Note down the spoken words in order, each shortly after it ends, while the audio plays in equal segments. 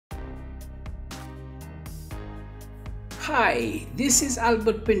Hi, this is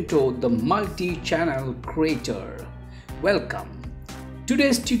Albert Pinto, the multi-channel creator. Welcome.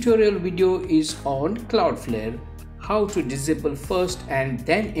 Today's tutorial video is on Cloudflare, how to disable first and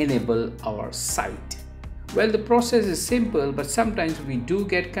then enable our site. Well, the process is simple, but sometimes we do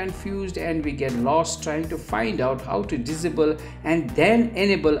get confused and we get lost trying to find out how to disable and then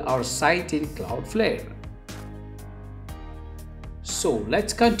enable our site in Cloudflare. So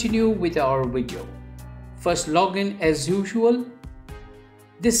let's continue with our video. First, log in as usual.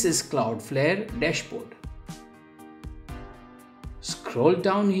 This is Cloudflare dashboard. Scroll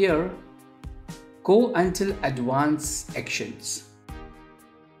down here, go until Advanced Actions.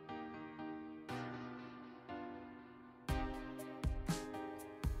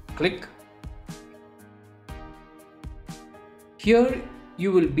 Click. Here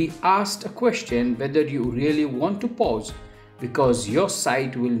you will be asked a question whether you really want to pause because your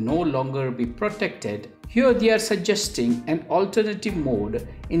site will no longer be protected. Here they are suggesting an alternative mode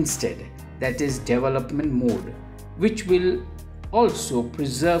instead, that is development mode, which will also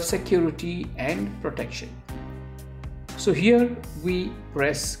preserve security and protection. So here we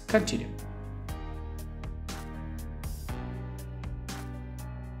press continue.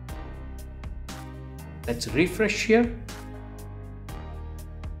 Let's refresh here.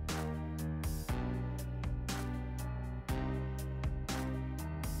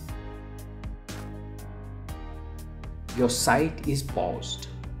 Your site is paused.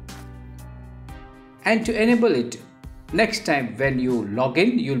 And to enable it, next time when you log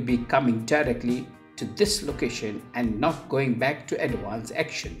in, you'll be coming directly to this location and not going back to Advanced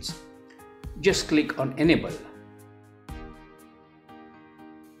Actions. Just click on Enable.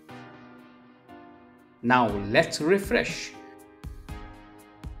 Now let's refresh.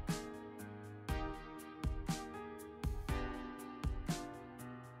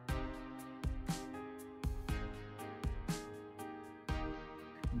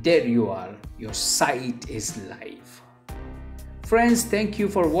 There you are, your site is live. Friends, thank you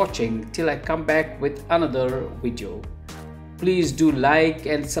for watching. Till I come back with another video. Please do like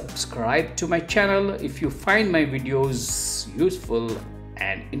and subscribe to my channel if you find my videos useful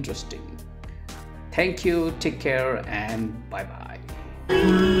and interesting. Thank you, take care, and bye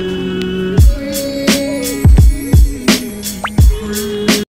bye.